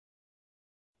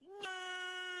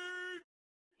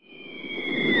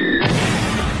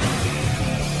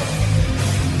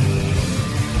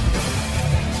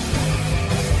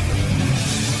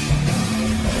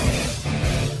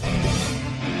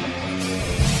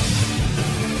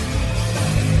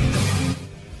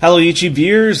Hello YouTube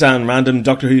viewers and random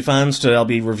Doctor Who fans, today I'll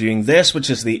be reviewing this, which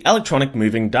is the electronic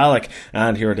moving Dalek,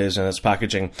 and here it is in its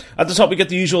packaging. At the top we get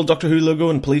the usual Doctor Who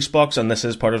logo and police box, and this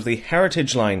is part of the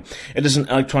Heritage line. It is an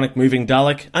electronic moving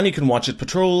Dalek, and you can watch it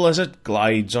patrol as it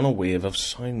glides on a wave of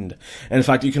sound. In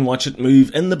fact, you can watch it move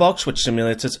in the box, which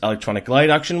simulates its electronic glide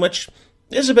action, which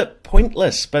is a bit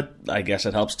pointless, but I guess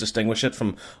it helps distinguish it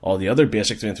from all the other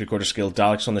basic 3 3/4 scale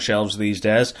Daleks on the shelves these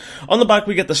days. On the back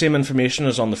we get the same information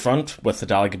as on the front, with the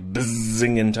Dalek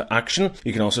buzzing into action.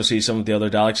 You can also see some of the other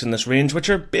Daleks in this range, which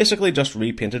are basically just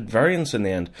repainted variants in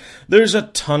the end. There's a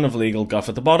ton of legal guff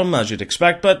at the bottom, as you'd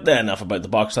expect, but enough about the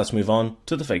box, let's move on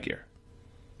to the figure.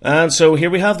 And so here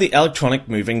we have the electronic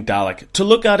moving Dalek. To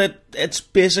look at it, it's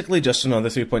basically just another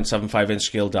 3.75 inch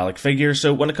scale Dalek figure,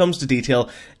 so when it comes to detail,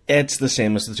 it's the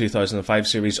same as the 2005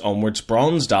 series onwards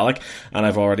bronze Dalek, and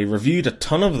I've already reviewed a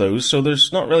ton of those, so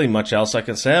there's not really much else I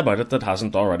can say about it that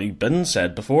hasn't already been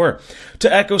said before.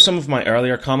 To echo some of my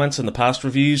earlier comments in the past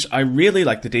reviews, I really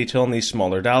like the detail on these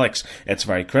smaller Daleks. It's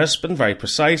very crisp and very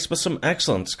precise, with some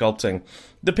excellent sculpting.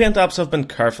 The paint apps have been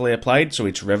carefully applied, so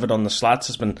each rivet on the slats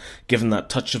has been given that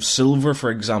touch of silver, for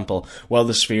example, while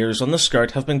the spheres on the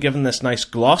skirt have been given this nice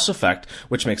gloss effect,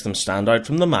 which makes them stand out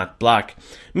from the matte black.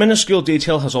 Minuscule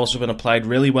detail has also been applied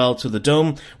really well to the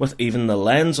dome, with even the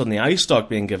lens on the eye stalk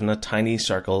being given a tiny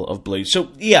circle of blue. So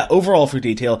yeah, overall for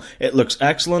detail, it looks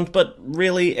excellent, but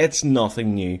really it's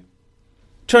nothing new.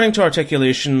 Turning to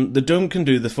articulation, the dome can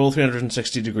do the full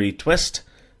 360-degree twist,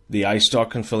 the eye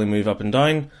stalk can fully move up and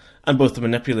down, and both the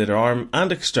manipulator arm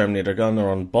and exterminator gun are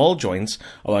on ball joints,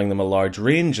 allowing them a large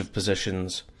range of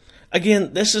positions.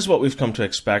 Again, this is what we've come to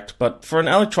expect, but for an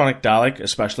electronic Dalek,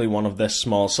 especially one of this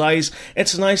small size,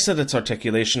 it's nice that its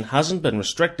articulation hasn't been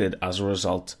restricted as a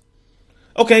result.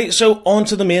 Okay, so on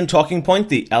to the main talking point,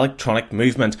 the electronic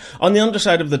movement. On the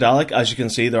underside of the Dalek, as you can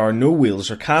see, there are no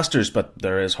wheels or casters, but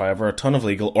there is, however, a ton of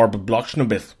legal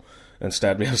Orbblochnobith.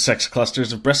 Instead, we have 6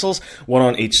 clusters of bristles, one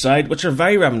on each side, which are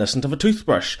very reminiscent of a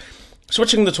toothbrush.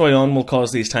 Switching the toy on will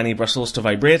cause these tiny bristles to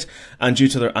vibrate, and due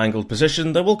to their angled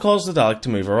position, they will cause the Dalek to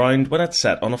move around when it's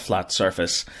set on a flat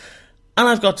surface. And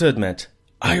I've got to admit,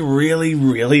 I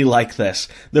really like this.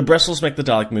 The bristles make the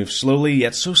Dalek move slowly,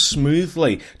 yet so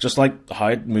smoothly, just like how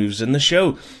it moves in the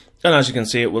show. And as you can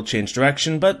see, it will change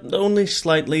direction, but only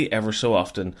slightly ever so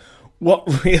often.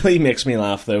 What really makes me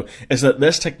laugh, though, is that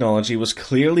this technology was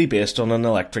clearly based on an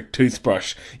electric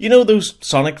toothbrush. You know those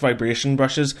sonic vibration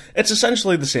brushes? It's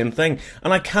essentially the same thing,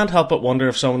 and I can't help but wonder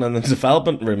if someone in the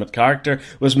development room at Character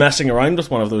was messing around with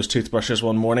one of those toothbrushes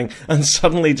one morning and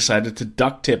suddenly decided to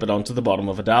duct tape it onto the bottom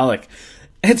of a Dalek.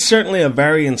 It's certainly a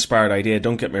very inspired idea,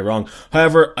 don't get me wrong.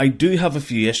 However, I do have a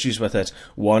few issues with it.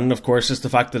 One, of course, is the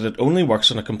fact that it only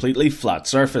works on a completely flat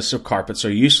surface, so carpets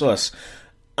are useless.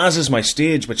 As is my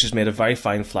stage, which is made of very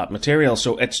fine flat material,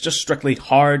 so it's just strictly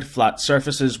hard, flat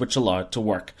surfaces which allow it to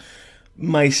work.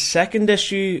 My second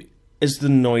issue is the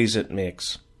noise it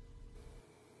makes.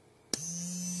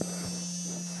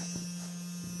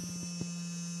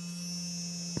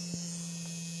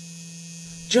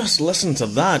 Just listen to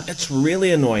that, it's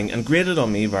really annoying and grated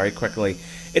on me very quickly.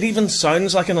 It even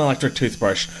sounds like an electric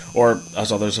toothbrush, or,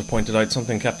 as others have pointed out,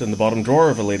 something kept in the bottom drawer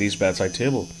of a lady's bedside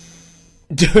table.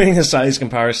 Doing a size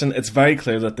comparison, it's very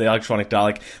clear that the electronic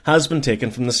Dalek has been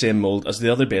taken from the same mould as the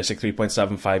other basic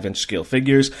 3.75 inch scale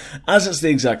figures, as it's the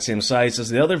exact same size as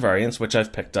the other variants which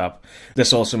I've picked up.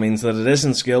 This also means that it is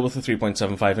in scale with the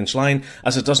 3.75 inch line,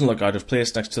 as it doesn't look out of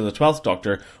place next to the 12th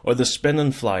Doctor or the Spin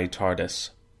and Fly TARDIS.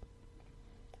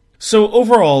 So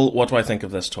overall, what do I think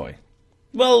of this toy?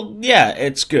 Well, yeah,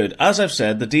 it's good. As I've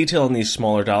said, the detail on these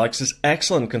smaller Daleks is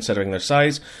excellent considering their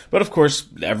size, but of course,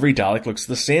 every Dalek looks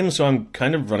the same, so I'm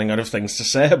kind of running out of things to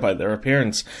say about their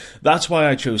appearance. That's why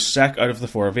I chose Sec out of the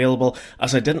 4 available,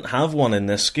 as I didn't have one in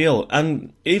this scale,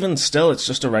 and even still, it's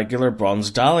just a regular bronze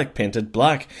Dalek painted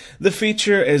black. The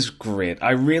feature is great.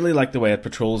 I really like the way it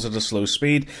patrols at a slow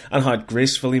speed, and how it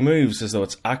gracefully moves as though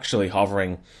it's actually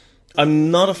hovering.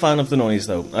 I'm not a fan of the noise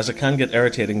though, as it can get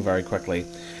irritating very quickly.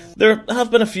 There have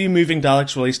been a few moving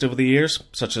Daleks released over the years,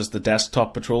 such as the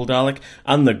Desktop Patrol Dalek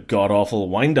and the god-awful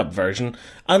wind-up version,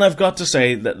 and I've got to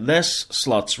say that this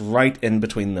slots right in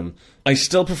between them. I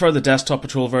still prefer the Desktop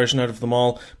Patrol version out of them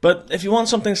all, but if you want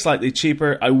something slightly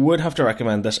cheaper, I would have to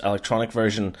recommend this electronic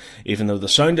version, even though the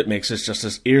sound it makes is just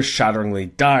as ear-shatteringly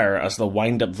dire as the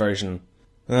wind-up version.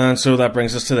 And so that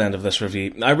brings us to the end of this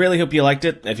review. I really hope you liked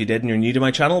it. If you did and you're new to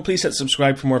my channel, please hit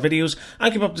subscribe for more videos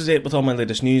and keep up to date with all my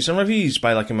latest news and reviews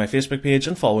by liking my Facebook page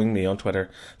and following me on Twitter.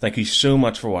 Thank you so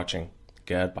much for watching.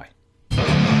 Goodbye.